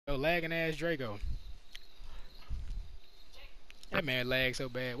lagging ass Draco. That man lags so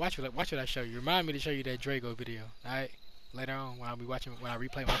bad. Watch what I show you. Remind me to show you that Draco video. Alright? Later on when I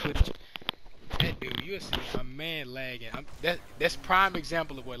replay my footage. That dude, you'll see my man lagging. That's prime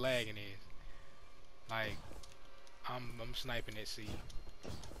example of what lagging is. Like, I'm sniping at C.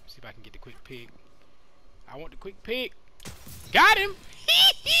 See if I can get the quick pick. I want the quick pick. Got him!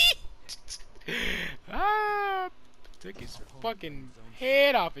 Ah, took his fucking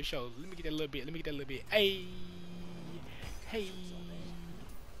head off his shoulder. Let me get that little bit. Let me get that little bit. Hey, hey.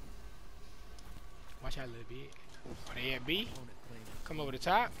 Watch out a little bit. Oh, they at B. Come over the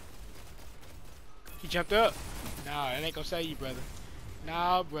top. He jumped up. Nah, that ain't gonna save you, brother.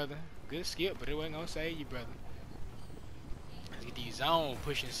 Nah, brother. Good skip, but it wasn't gonna save you, brother. Let's get these zone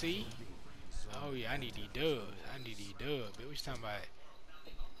pushing C. Oh yeah, I need these dubs. I need these dubs. What you talking about?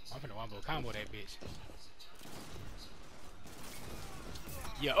 I'm finna wombo combo that bitch.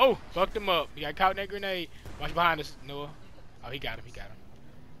 Yeah, oh, fucked him up. He got caught in that grenade. Watch behind us, Noah. Oh, he got him, he got him.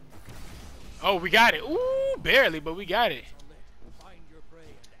 Oh, we got it. Ooh, barely, but we got it.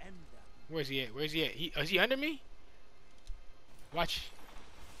 Where's he at? Where's he at? Is he under me? Watch.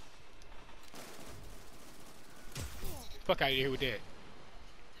 Fuck out of here with that.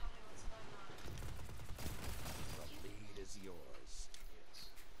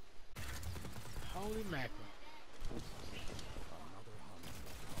 Holy mackerel.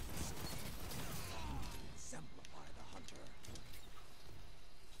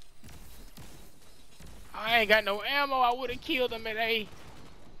 I ain't got no ammo. I would have killed him at A.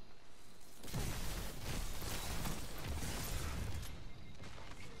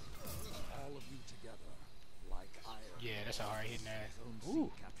 All of you together, like iron. Yeah, that's a hard hitting ass.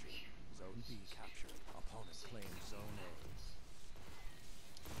 Ooh. Zone B captured. Opponent claims Zone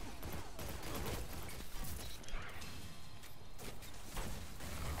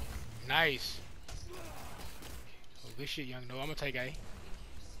A. Nice. Oh, good shit, young Noah. I'm gonna take A.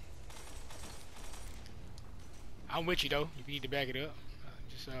 I'm with you though. If you need to back it up,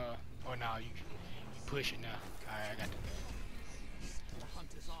 oh no, you push it now. Alright, I got the. The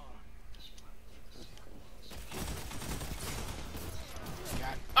hunt is on.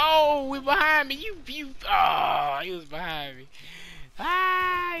 Got it. Oh, we behind me. Oh, he was behind me.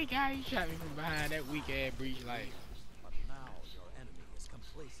 Ah, he shot me from behind that weak ass breach light. But now your enemy is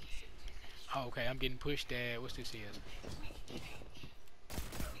complacency. Oh, okay, I'm getting pushed at. What's this is?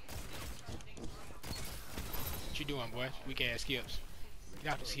 What you doing, boy? Weak ass skips.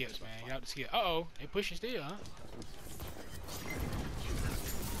 Get out the skips, man. Get out the skips. Uh-oh, they pushing still, huh?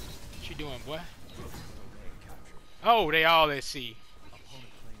 What you doing, boy? Oh, they all at C.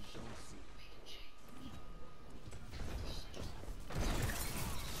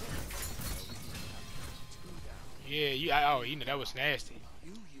 Yeah, you know that was nasty.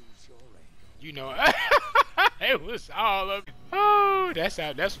 You know, it was all up. Oh, that's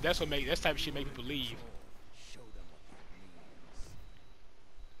type of shit make people leave.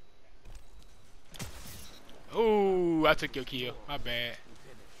 Oh, I took your kill. My bad.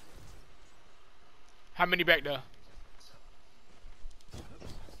 How many back there?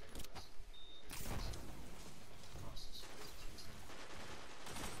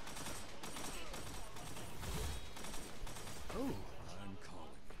 Oh. I'm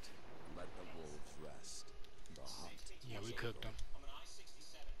calling it. Let the wolves rest. The hunt. Yeah, we cooked them.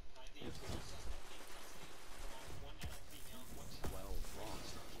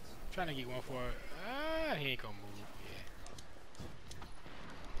 Trying to get one for it. He ain't gonna move.